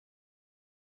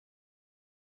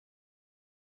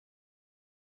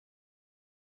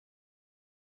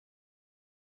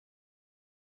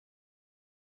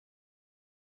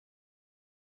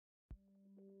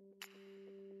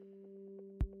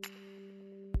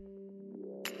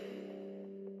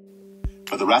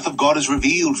For the wrath of God is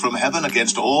revealed from heaven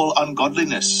against all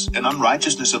ungodliness and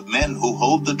unrighteousness of men who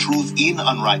hold the truth in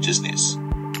unrighteousness.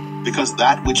 Because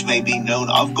that which may be known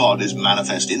of God is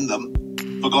manifest in them,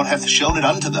 for God hath shown it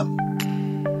unto them.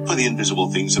 For the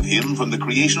invisible things of him from the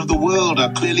creation of the world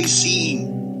are clearly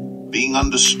seen, being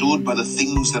understood by the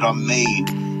things that are made,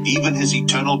 even his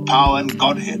eternal power and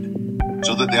Godhead,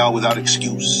 so that they are without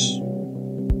excuse.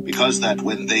 Because that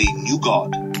when they knew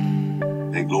God,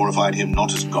 they glorified him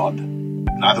not as God,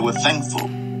 neither were thankful,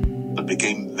 but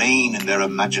became vain in their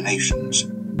imaginations,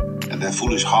 and their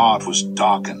foolish heart was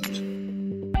darkened.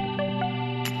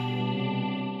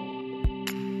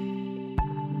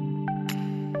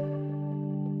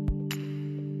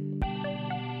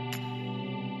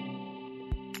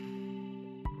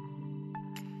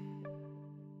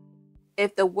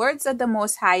 If the words of the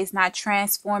Most High is not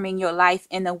transforming your life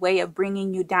in a way of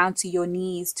bringing you down to your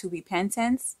knees to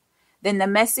repentance, then the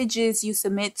messages you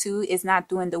submit to is not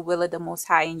doing the will of the Most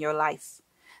High in your life.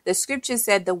 The scripture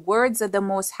said the words of the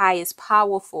Most High is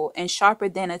powerful and sharper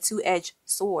than a two-edged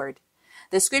sword.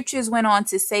 The scriptures went on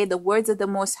to say the words of the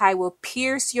Most High will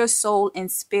pierce your soul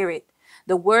and spirit.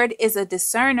 The word is a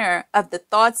discerner of the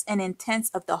thoughts and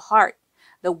intents of the heart.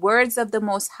 The words of the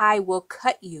Most High will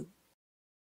cut you.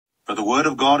 For the word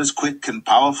of God is quick and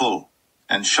powerful,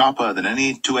 and sharper than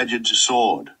any two-edged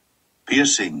sword,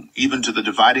 piercing even to the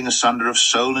dividing asunder of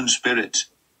soul and spirit,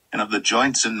 and of the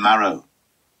joints and marrow,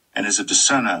 and is a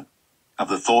discerner of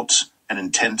the thoughts and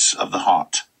intents of the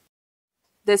heart.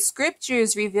 The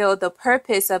scriptures reveal the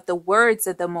purpose of the words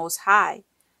of the Most High.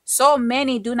 So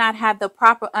many do not have the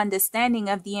proper understanding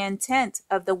of the intent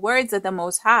of the words of the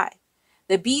Most High.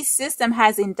 The beast system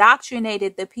has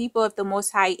indoctrinated the people of the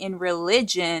Most High in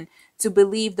religion to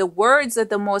believe the words of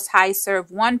the Most High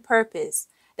serve one purpose,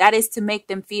 that is to make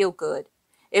them feel good.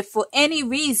 If for any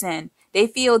reason they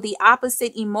feel the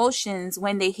opposite emotions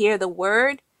when they hear the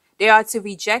word, they are to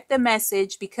reject the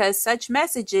message because such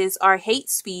messages are hate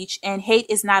speech and hate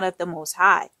is not of the Most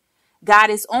High. God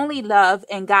is only love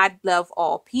and God loves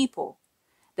all people.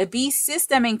 The beast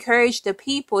system encouraged the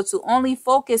people to only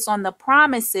focus on the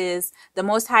promises the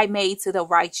Most High made to the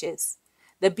righteous.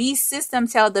 The beast system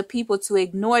tells the people to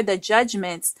ignore the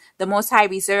judgments the Most High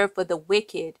reserved for the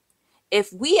wicked.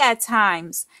 If we at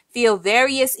times feel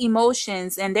various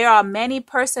emotions and there are many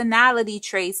personality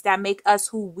traits that make us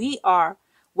who we are,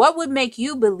 what would make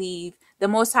you believe the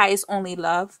Most High is only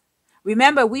love?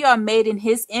 Remember, we are made in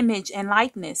his image and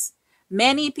likeness.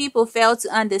 Many people fail to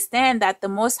understand that the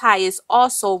Most High is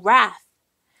also wrath.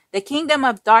 The kingdom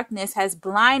of darkness has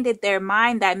blinded their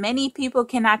mind that many people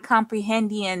cannot comprehend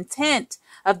the intent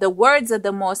of the words of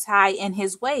the Most High and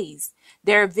his ways.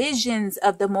 Their visions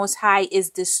of the Most High is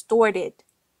distorted.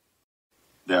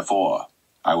 Therefore,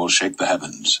 I will shake the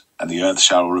heavens, and the earth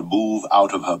shall remove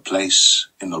out of her place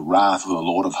in the wrath of the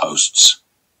Lord of hosts,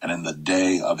 and in the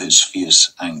day of his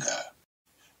fierce anger.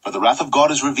 For the wrath of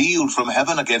God is revealed from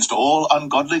heaven against all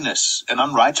ungodliness and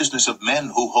unrighteousness of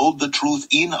men who hold the truth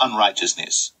in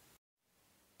unrighteousness.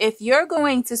 If you're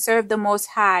going to serve the Most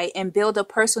High and build a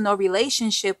personal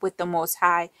relationship with the Most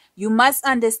High, you must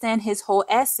understand his whole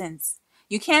essence.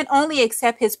 You can't only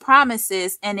accept his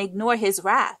promises and ignore his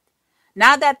wrath.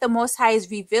 Now that the Most High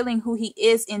is revealing who he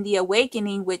is in the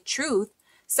awakening with truth,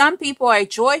 some people are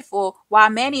joyful while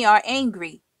many are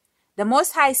angry. The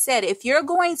Most High said, if you're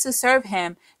going to serve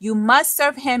him, you must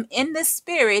serve him in the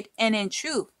spirit and in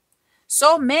truth.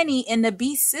 So many in the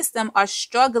beast system are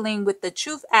struggling with the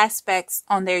truth aspects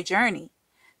on their journey.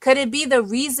 Could it be the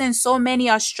reason so many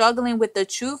are struggling with the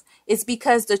truth is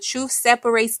because the truth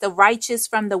separates the righteous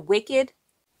from the wicked?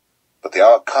 But the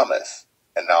hour cometh,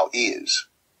 and now is,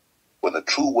 when the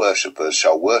true worshippers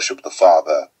shall worship the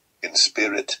Father in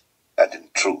spirit and in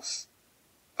truth.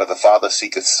 For the Father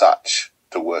seeketh such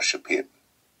to worship him.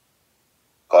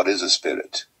 God is a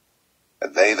spirit,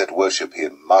 and they that worship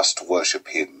him must worship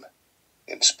him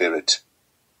in spirit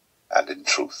and in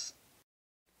truth.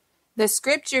 The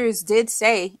scriptures did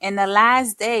say, in the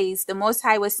last days, the Most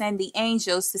High will send the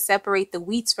angels to separate the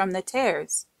wheats from the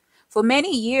tares. For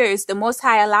many years, the Most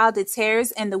High allowed the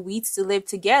tares and the wheats to live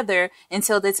together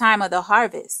until the time of the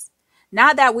harvest.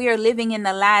 Now that we are living in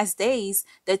the last days,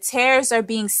 the tares are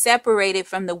being separated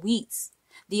from the wheats.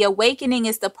 The awakening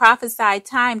is the prophesied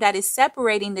time that is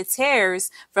separating the tares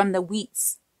from the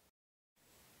wheats.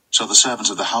 So the servants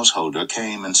of the householder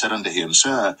came and said unto him,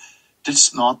 Sir,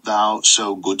 didst not thou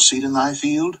sow good seed in thy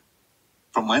field?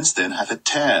 From whence then hath it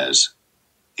tares?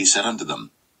 He said unto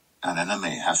them, An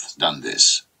enemy hath done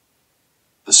this.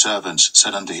 The servants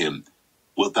said unto him,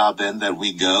 Wilt thou then that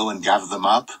we go and gather them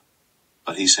up?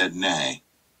 But he said, Nay,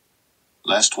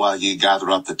 lest while ye gather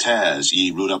up the tares,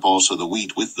 ye root up also the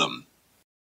wheat with them.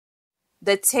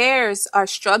 The tares are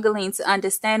struggling to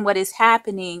understand what is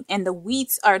happening, and the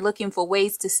wheats are looking for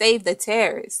ways to save the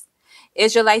tares.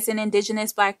 Israelites and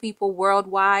indigenous Black people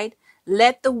worldwide,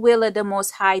 let the will of the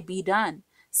Most High be done.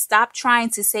 Stop trying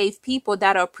to save people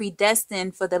that are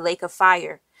predestined for the lake of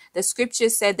fire. The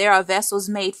scriptures said there are vessels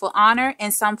made for honor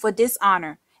and some for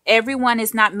dishonor. Everyone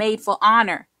is not made for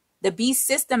honor. The beast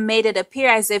system made it appear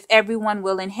as if everyone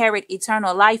will inherit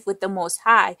eternal life with the Most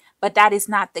High, but that is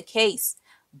not the case.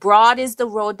 Broad is the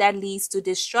road that leads to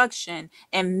destruction,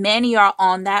 and many are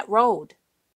on that road.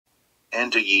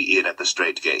 Enter ye in at the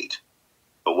strait gate.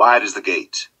 For wide is the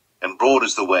gate, and broad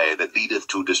is the way that leadeth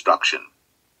to destruction,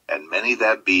 and many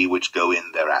there be which go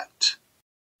in thereat.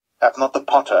 Hath not the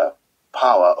potter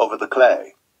power over the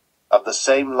clay, of the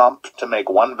same lump to make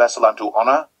one vessel unto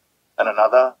honor, and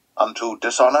another unto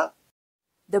dishonor?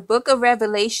 The book of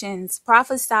Revelations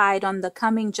prophesied on the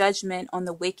coming judgment on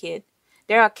the wicked.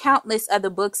 There are countless other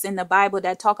books in the Bible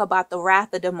that talk about the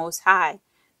wrath of the Most High.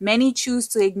 Many choose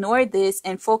to ignore this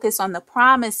and focus on the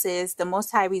promises the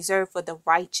Most High reserved for the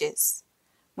righteous.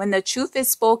 When the truth is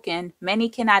spoken, many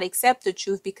cannot accept the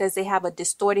truth because they have a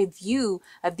distorted view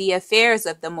of the affairs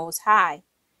of the Most High.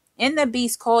 In the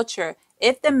beast culture,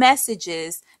 if the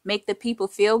messages make the people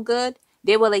feel good,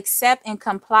 they will accept and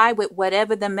comply with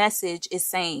whatever the message is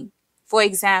saying. For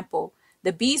example,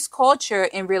 the beast culture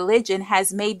in religion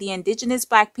has made the indigenous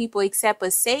Black people accept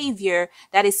a savior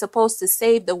that is supposed to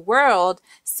save the world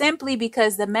simply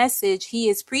because the message he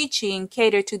is preaching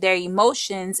cater to their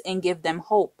emotions and give them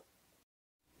hope.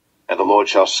 And the Lord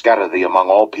shall scatter thee among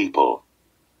all people,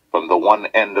 from the one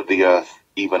end of the earth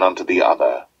even unto the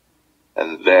other.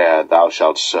 And there thou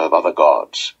shalt serve other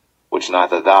gods, which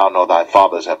neither thou nor thy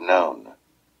fathers have known,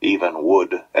 even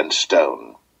wood and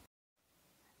stone.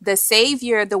 The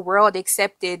savior the world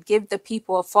accepted give the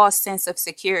people a false sense of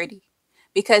security.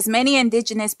 Because many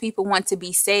indigenous people want to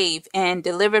be saved and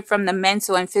delivered from the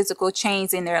mental and physical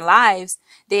chains in their lives,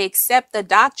 they accept the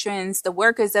doctrines the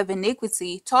workers of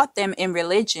iniquity taught them in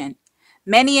religion.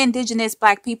 Many indigenous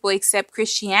Black people accept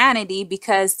Christianity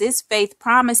because this faith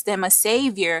promised them a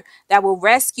savior that will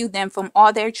rescue them from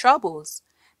all their troubles.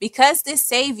 Because this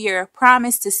savior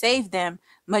promised to save them,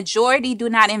 majority do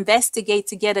not investigate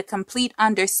to get a complete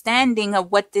understanding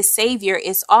of what this savior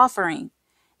is offering.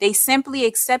 They simply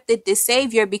accepted this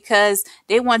savior because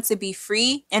they want to be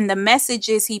free, and the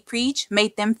messages he preached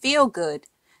made them feel good.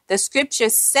 The scripture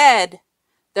said,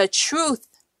 "The truth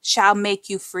shall make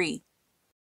you free."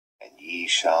 And ye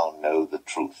shall know the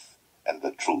truth, and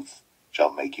the truth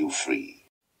shall make you free.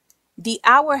 The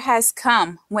hour has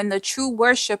come when the true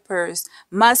worshipers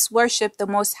must worship the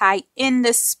Most High in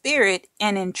the spirit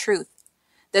and in truth.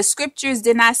 The scriptures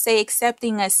did not say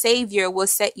accepting a savior will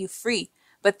set you free,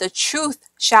 but the truth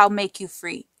shall make you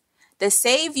free. The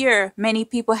savior many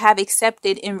people have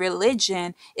accepted in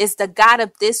religion is the God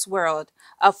of this world,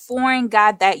 a foreign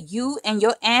God that you and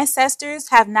your ancestors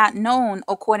have not known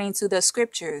according to the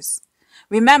scriptures.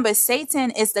 Remember,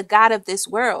 Satan is the God of this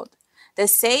world. The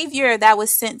savior that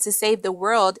was sent to save the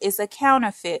world is a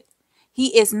counterfeit.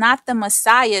 He is not the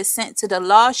Messiah sent to the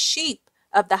lost sheep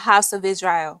of the house of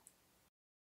Israel.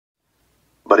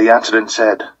 But he answered and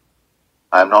said,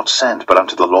 I am not sent but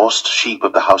unto the lost sheep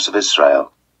of the house of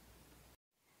Israel.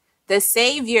 The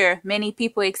savior many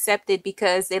people accepted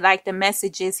because they liked the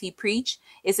messages he preached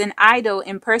is an idol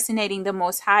impersonating the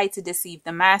Most High to deceive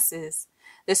the masses.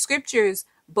 The scriptures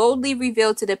boldly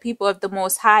reveal to the people of the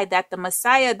Most High that the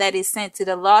Messiah that is sent to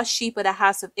the lost sheep of the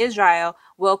house of Israel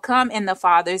will come in the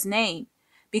Father's name.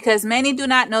 Because many do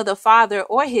not know the Father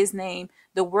or his name,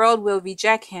 the world will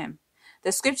reject him.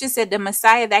 The scripture said the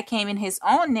Messiah that came in his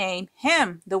own name,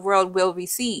 him the world will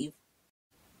receive.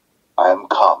 I am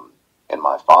come in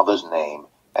my Father's name,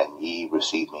 and ye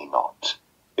receive me not.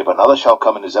 If another shall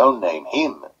come in his own name,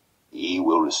 him ye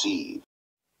will receive.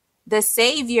 The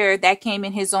Savior that came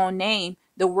in his own name,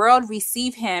 the world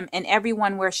receive him, and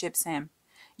everyone worships him.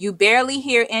 You barely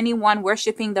hear anyone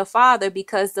worshiping the Father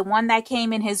because the one that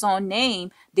came in his own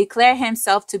name declared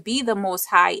himself to be the Most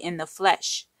High in the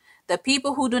flesh. The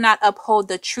people who do not uphold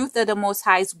the truth of the Most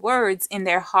High's words in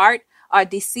their heart are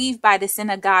deceived by the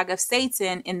synagogue of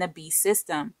Satan in the beast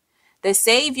system. The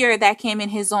Savior that came in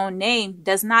his own name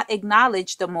does not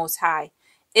acknowledge the Most High.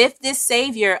 If this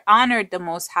Savior honored the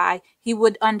Most High, he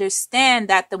would understand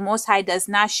that the Most High does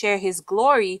not share his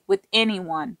glory with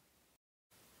anyone.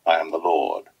 I am the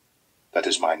Lord, that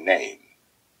is my name.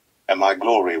 And my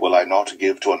glory will I not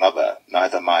give to another,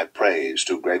 neither my praise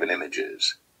to graven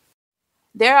images.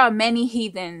 There are many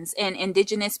heathens and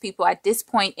indigenous people at this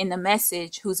point in the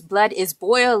message whose blood is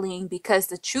boiling because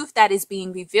the truth that is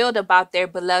being revealed about their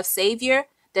beloved Savior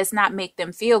does not make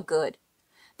them feel good.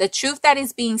 The truth that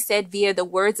is being said via the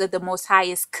words of the Most High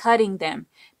is cutting them,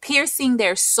 piercing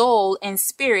their soul and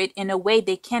spirit in a way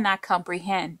they cannot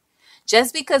comprehend.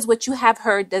 Just because what you have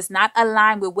heard does not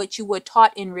align with what you were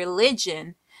taught in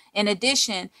religion, in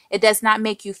addition, it does not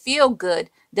make you feel good,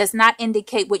 does not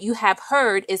indicate what you have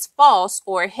heard is false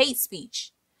or hate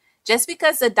speech. Just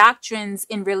because the doctrines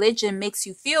in religion makes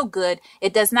you feel good,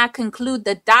 it does not conclude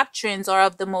the doctrines are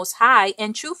of the Most High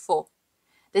and truthful.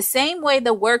 The same way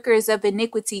the workers of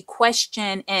iniquity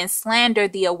question and slander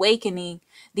the awakening,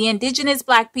 the indigenous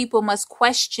Black people must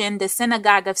question the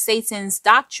synagogue of Satan's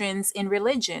doctrines in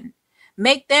religion.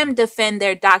 Make them defend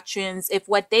their doctrines if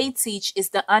what they teach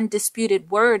is the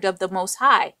undisputed word of the Most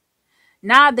High.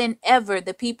 Now than ever,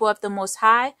 the people of the Most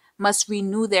High must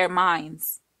renew their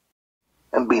minds.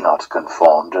 And be not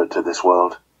conformed to this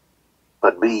world,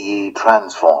 but be ye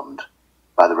transformed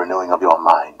by the renewing of your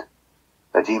mind,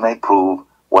 that ye may prove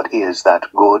what is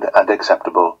that good and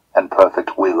acceptable and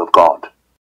perfect will of God.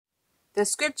 The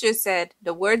scripture said,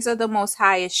 the words of the Most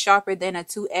High is sharper than a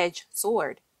two-edged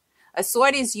sword. A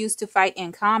sword is used to fight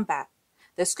in combat.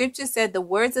 The scripture said the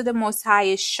words of the Most High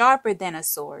is sharper than a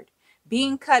sword.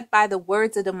 Being cut by the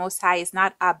words of the Most High is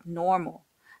not abnormal.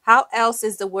 How else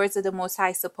is the words of the Most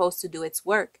High supposed to do its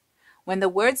work? When the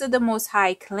words of the Most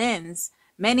High cleanse,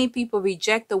 many people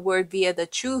reject the word via the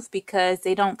truth because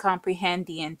they don't comprehend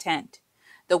the intent.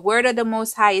 The word of the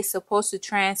Most High is supposed to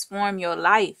transform your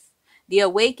life. The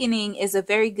awakening is a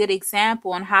very good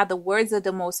example on how the words of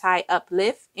the Most High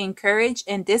uplift, encourage,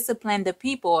 and discipline the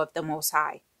people of the Most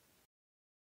High.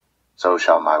 So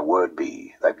shall my word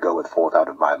be that goeth forth out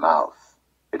of my mouth.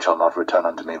 It shall not return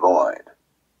unto me void,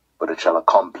 but it shall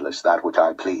accomplish that which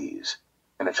I please,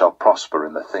 and it shall prosper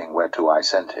in the thing whereto I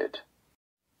sent it.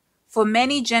 For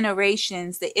many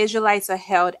generations, the Israelites are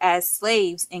held as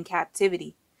slaves in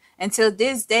captivity. Until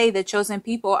this day, the chosen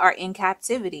people are in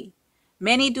captivity.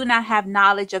 Many do not have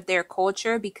knowledge of their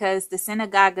culture because the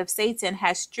synagogue of Satan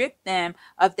has stripped them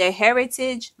of their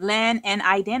heritage, land, and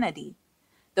identity.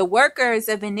 The workers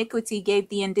of iniquity gave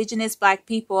the indigenous Black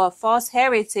people a false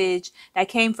heritage that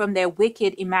came from their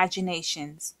wicked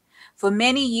imaginations. For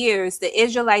many years, the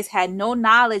Israelites had no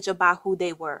knowledge about who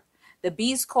they were. The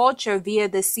beast culture via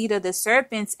the seed of the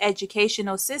serpent's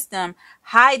educational system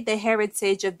hide the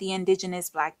heritage of the indigenous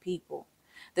Black people.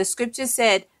 The scripture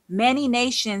said, many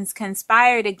nations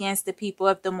conspired against the people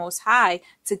of the Most High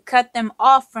to cut them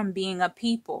off from being a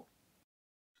people.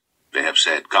 They have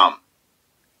said, Come,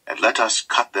 and let us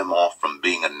cut them off from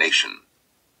being a nation,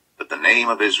 that the name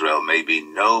of Israel may be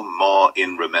no more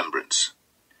in remembrance.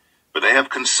 But they have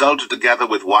consulted together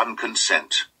with one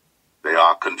consent. They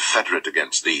are confederate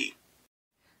against thee.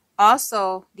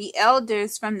 Also, the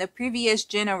elders from the previous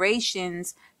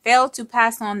generations failed to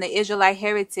pass on the Israelite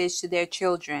heritage to their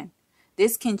children.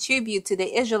 This contributed to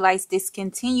the Israelites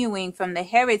discontinuing from the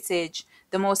heritage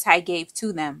the Most High gave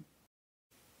to them.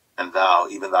 And thou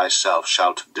even thyself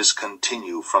shalt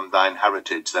discontinue from thine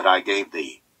heritage that I gave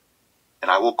thee.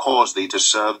 And I will cause thee to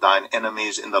serve thine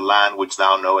enemies in the land which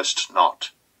thou knowest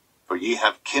not. For ye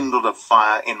have kindled a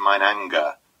fire in mine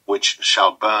anger, which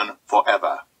shall burn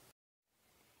forever.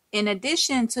 In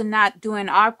addition to not doing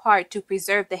our part to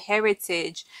preserve the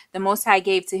heritage the Most High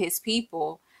gave to his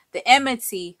people, the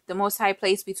enmity the Most High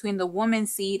placed between the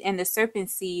woman's seed and the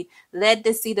serpent's seed led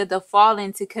the seed of the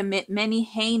fallen to commit many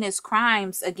heinous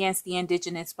crimes against the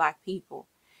indigenous Black people.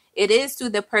 It is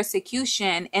through the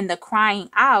persecution and the crying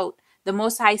out the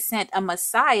Most High sent a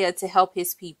Messiah to help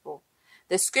his people.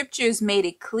 The scriptures made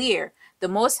it clear the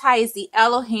Most High is the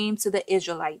Elohim to the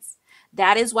Israelites.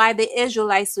 That is why the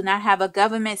Israelites do not have a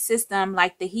government system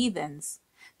like the heathens.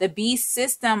 The beast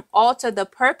system altered the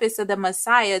purpose of the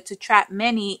Messiah to trap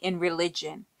many in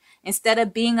religion. Instead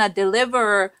of being a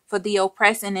deliverer for the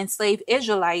oppressed and enslaved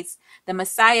Israelites, the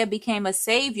Messiah became a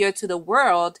savior to the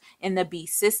world in the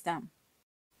beast system.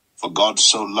 For God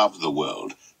so loved the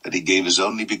world that he gave his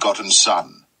only begotten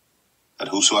Son, that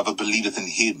whosoever believeth in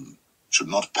him should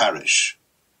not perish,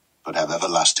 but have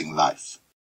everlasting life.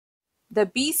 The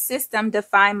beast system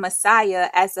defined Messiah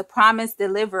as the promised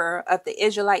deliverer of the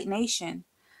Israelite nation.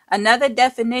 Another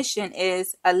definition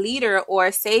is a leader or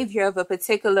a savior of a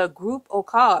particular group or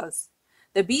cause.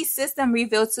 The beast system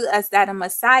reveals to us that a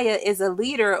Messiah is a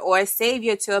leader or a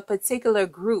savior to a particular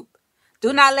group.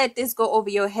 Do not let this go over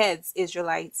your heads,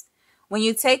 Israelites. When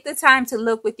you take the time to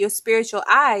look with your spiritual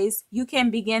eyes, you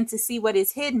can begin to see what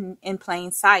is hidden in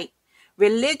plain sight.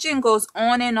 Religion goes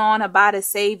on and on about a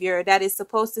savior that is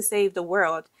supposed to save the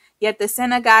world. Yet the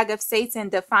synagogue of Satan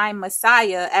defined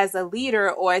Messiah as a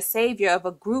leader or a savior of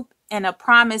a group and a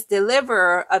promised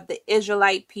deliverer of the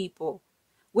Israelite people,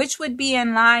 which would be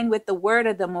in line with the word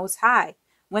of the Most High,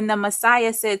 when the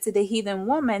Messiah said to the heathen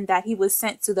woman that he was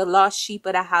sent to the lost sheep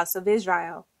of the house of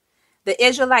Israel. The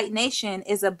Israelite nation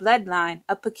is a bloodline,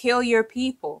 a peculiar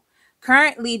people.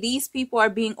 Currently, these people are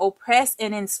being oppressed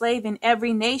and enslaved in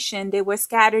every nation they were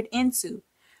scattered into.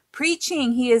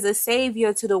 Preaching he is a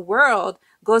savior to the world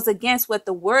goes against what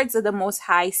the words of the Most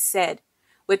High said.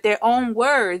 With their own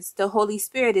words, the Holy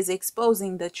Spirit is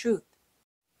exposing the truth.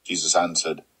 Jesus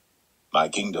answered, My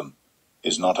kingdom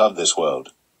is not of this world.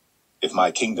 If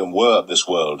my kingdom were of this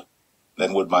world,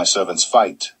 then would my servants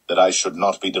fight, that I should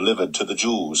not be delivered to the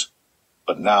Jews.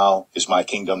 But now is my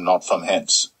kingdom not from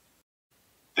hence.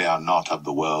 They are not of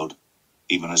the world,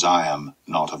 even as I am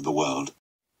not of the world.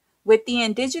 With the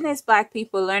indigenous Black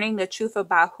people learning the truth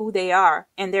about who they are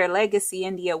and their legacy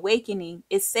in the awakening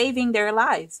is saving their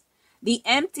lives. The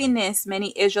emptiness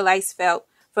many Israelites felt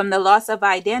from the loss of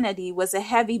identity was a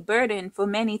heavy burden for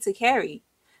many to carry.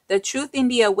 The truth in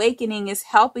the awakening is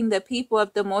helping the people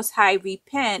of the Most High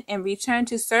repent and return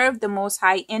to serve the Most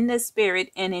High in the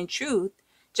spirit and in truth,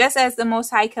 just as the Most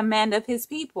High commanded of his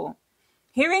people.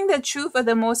 Hearing the truth of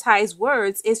the Most High's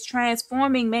words is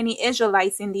transforming many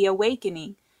Israelites in the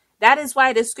awakening. That is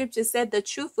why the scripture said the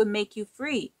truth would make you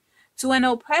free. To an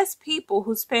oppressed people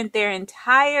who spent their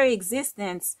entire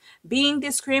existence being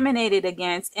discriminated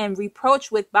against and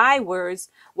reproached with bywords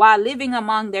while living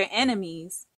among their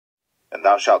enemies. And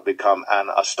thou shalt become an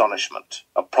astonishment,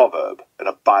 a proverb, and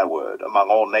a byword among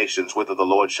all nations whither the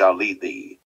Lord shall lead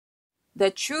thee. The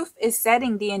truth is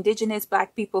setting the indigenous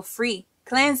Black people free,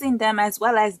 cleansing them as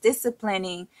well as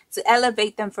disciplining to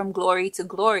elevate them from glory to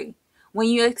glory. When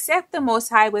you accept the Most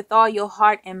High with all your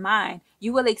heart and mind,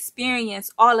 you will experience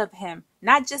all of him,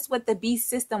 not just what the beast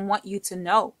system want you to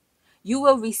know. You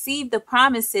will receive the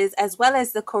promises as well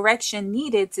as the correction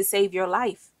needed to save your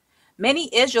life.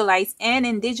 Many Israelites and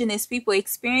indigenous people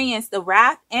experience the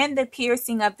wrath and the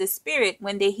piercing of the spirit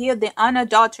when they hear the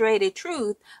unadulterated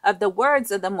truth of the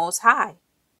words of the Most High.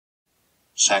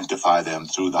 Sanctify them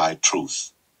through thy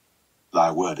truth.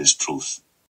 Thy word is truth.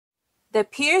 The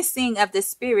piercing of the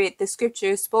spirit the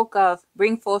scripture spoke of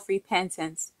bring forth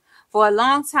repentance. For a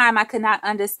long time, I could not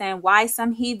understand why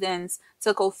some heathens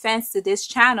took offense to this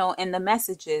channel and the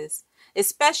messages,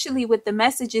 especially with the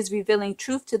messages revealing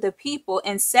truth to the people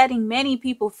and setting many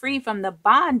people free from the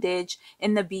bondage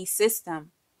in the beast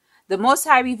system. The Most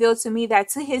High revealed to me that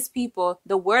to his people,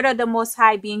 the word of the Most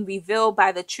High being revealed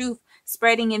by the truth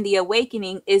spreading in the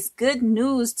awakening is good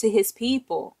news to his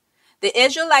people. The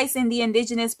Israelites and the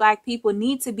indigenous Black people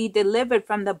need to be delivered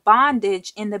from the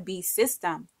bondage in the beast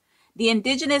system. The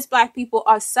indigenous Black people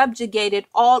are subjugated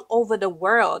all over the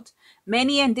world.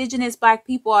 Many indigenous Black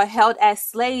people are held as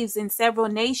slaves in several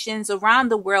nations around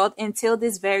the world until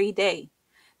this very day.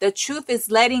 The truth is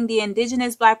letting the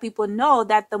indigenous Black people know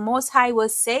that the Most High will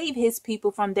save his people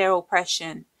from their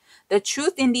oppression. The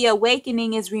truth in the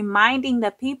awakening is reminding the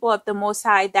people of the Most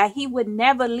High that he would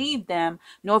never leave them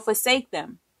nor forsake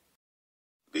them.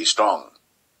 Be strong,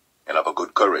 and of a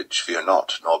good courage, fear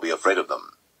not, nor be afraid of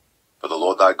them. For the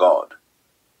Lord thy God,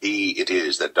 he it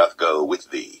is that doth go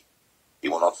with thee. He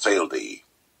will not fail thee,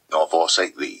 nor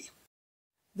forsake thee.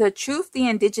 The truth the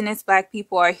indigenous Black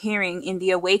people are hearing in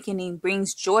the awakening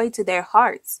brings joy to their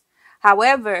hearts.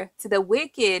 However, to the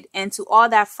wicked and to all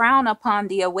that frown upon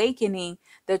the awakening,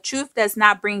 the truth does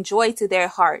not bring joy to their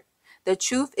heart. The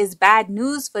truth is bad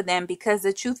news for them because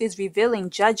the truth is revealing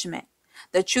judgment.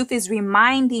 The truth is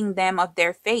reminding them of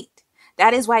their fate.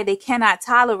 That is why they cannot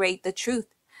tolerate the truth.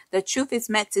 The truth is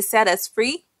meant to set us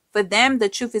free. For them, the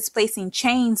truth is placing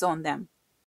chains on them.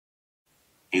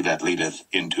 He that leadeth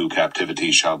into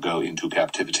captivity shall go into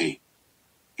captivity.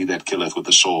 He that killeth with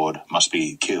the sword must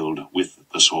be killed with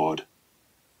the sword.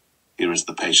 Here is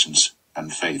the patience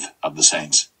and faith of the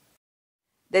saints.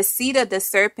 The seed of the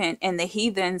serpent and the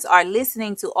heathens are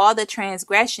listening to all the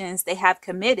transgressions they have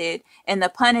committed and the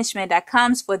punishment that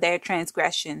comes for their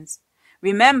transgressions.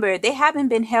 Remember, they haven't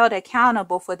been held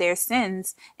accountable for their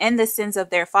sins and the sins of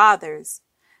their fathers.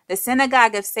 The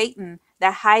synagogue of Satan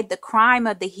that hide the crime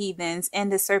of the heathens and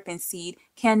the serpent seed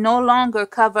can no longer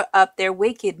cover up their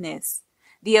wickedness.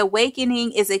 The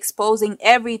awakening is exposing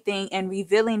everything and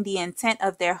revealing the intent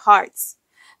of their hearts.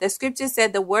 The scripture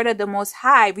said the word of the Most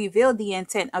High revealed the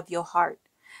intent of your heart.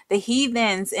 The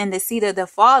heathens and the seed of the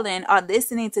fallen are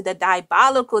listening to the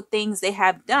diabolical things they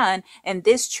have done, and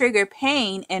this trigger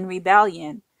pain and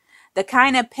rebellion. The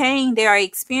kind of pain they are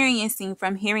experiencing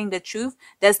from hearing the truth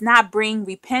does not bring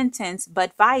repentance,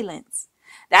 but violence.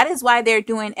 That is why they're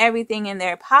doing everything in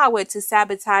their power to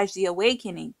sabotage the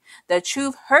awakening. The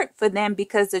truth hurt for them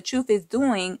because the truth is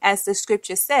doing, as the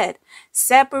scripture said,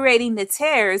 separating the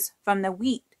tares from the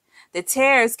wheat. The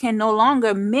tares can no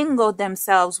longer mingle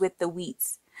themselves with the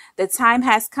wheats. The time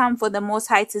has come for the Most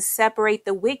High to separate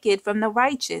the wicked from the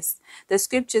righteous. The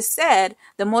scripture said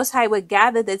the Most High would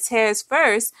gather the tares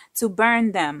first to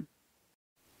burn them.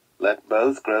 Let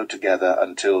both grow together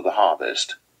until the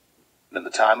harvest. And in the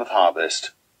time of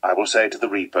harvest, I will say to the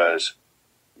reapers,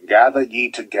 Gather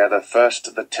ye together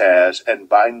first the tares, and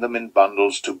bind them in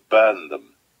bundles to burn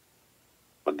them.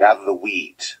 But gather the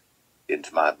wheat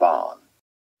into my barn.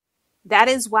 That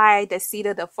is why the seed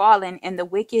of the fallen and the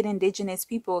wicked indigenous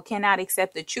people cannot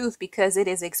accept the truth, because it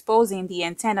is exposing the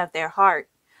intent of their heart.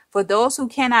 For those who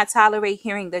cannot tolerate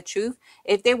hearing the truth,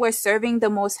 if they were serving the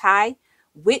Most High,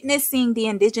 witnessing the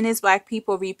indigenous black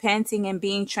people repenting and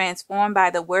being transformed by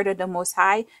the word of the Most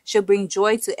High should bring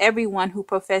joy to everyone who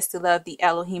profess to love the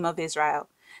Elohim of Israel.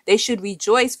 They should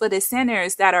rejoice for the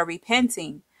sinners that are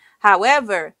repenting.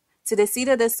 However, to the seed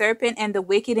of the serpent and the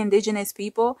wicked indigenous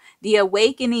people, the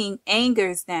awakening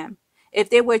angers them. If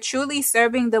they were truly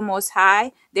serving the Most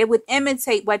High, they would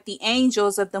imitate what the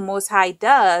angels of the Most High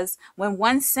does when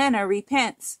one sinner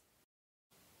repents.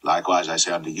 Likewise I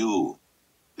say unto you,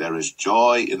 there is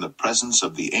joy in the presence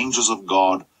of the angels of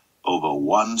God over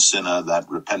one sinner that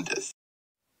repenteth.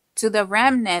 To the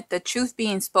remnant, the truth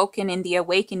being spoken in the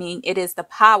awakening, it is the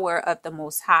power of the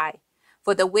Most High.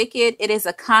 For the wicked, it is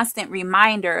a constant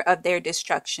reminder of their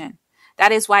destruction.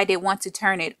 That is why they want to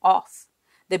turn it off.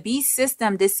 The beast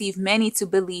system deceived many to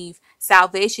believe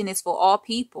salvation is for all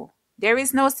people. There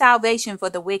is no salvation for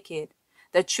the wicked.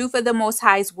 The truth of the Most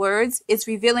High's words is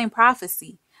revealing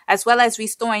prophecy, as well as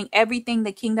restoring everything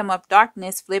the kingdom of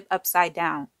darkness flipped upside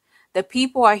down. The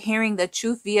people are hearing the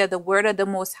truth via the word of the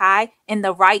Most High in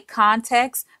the right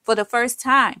context for the first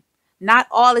time. Not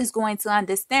all is going to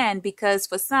understand, because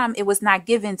for some it was not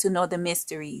given to know the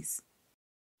mysteries.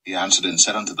 He answered and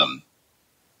said unto them,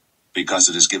 Because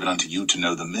it is given unto you to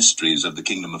know the mysteries of the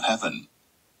kingdom of heaven,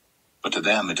 but to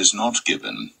them it is not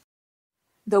given.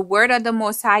 The word of the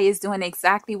Most High is doing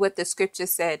exactly what the scripture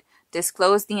said,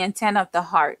 disclose the intent of the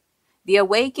heart. The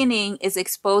awakening is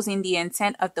exposing the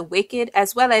intent of the wicked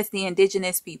as well as the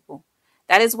indigenous people.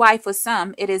 That is why for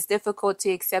some it is difficult to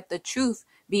accept the truth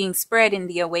being spread in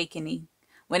the awakening.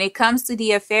 When it comes to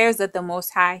the affairs of the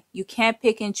Most High, you can't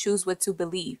pick and choose what to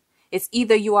believe. It's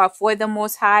either you are for the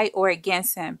Most High or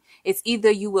against him. It's either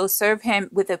you will serve him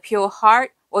with a pure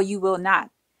heart or you will not.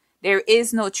 There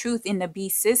is no truth in the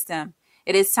beast system.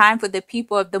 It is time for the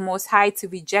people of the Most High to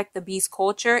reject the beast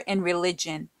culture and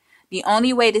religion. The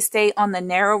only way to stay on the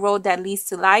narrow road that leads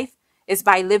to life is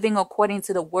by living according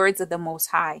to the words of the Most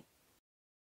High.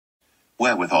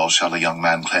 Wherewithal shall a young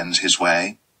man cleanse his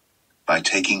way? By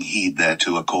taking heed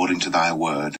thereto according to thy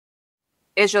word.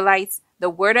 Israelites, the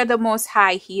word of the Most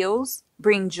High heals,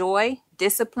 bring joy,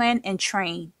 discipline, and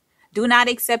train. Do not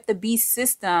accept the beast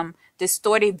system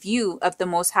distorted view of the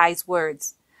Most High's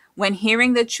words. When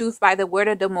hearing the truth by the word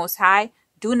of the Most High,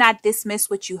 do not dismiss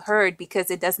what you heard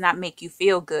because it does not make you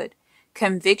feel good.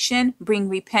 Conviction bring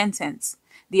repentance.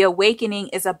 The awakening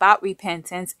is about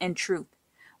repentance and truth.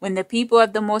 When the people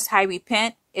of the Most High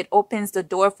repent, it opens the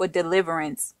door for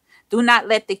deliverance. Do not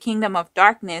let the kingdom of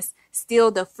darkness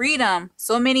steal the freedom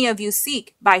so many of you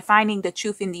seek by finding the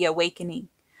truth in the awakening.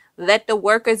 Let the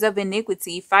workers of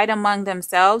iniquity fight among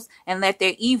themselves and let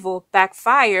their evil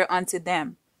backfire unto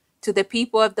them. To the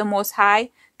people of the Most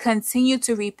High, continue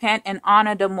to repent and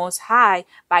honor the Most High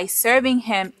by serving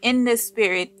him in the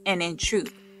spirit and in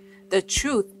truth. The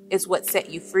truth is what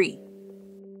set you free.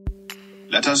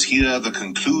 Let us hear the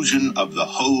conclusion of the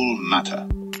whole matter.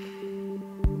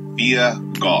 Fear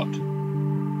God,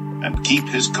 and keep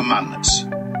his commandments,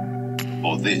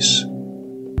 for this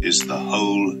is the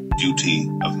whole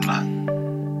duty of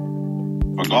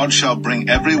man. For God shall bring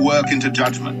every work into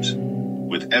judgment,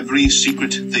 with every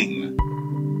secret thing,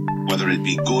 whether it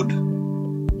be good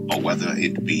or whether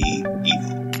it be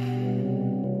evil.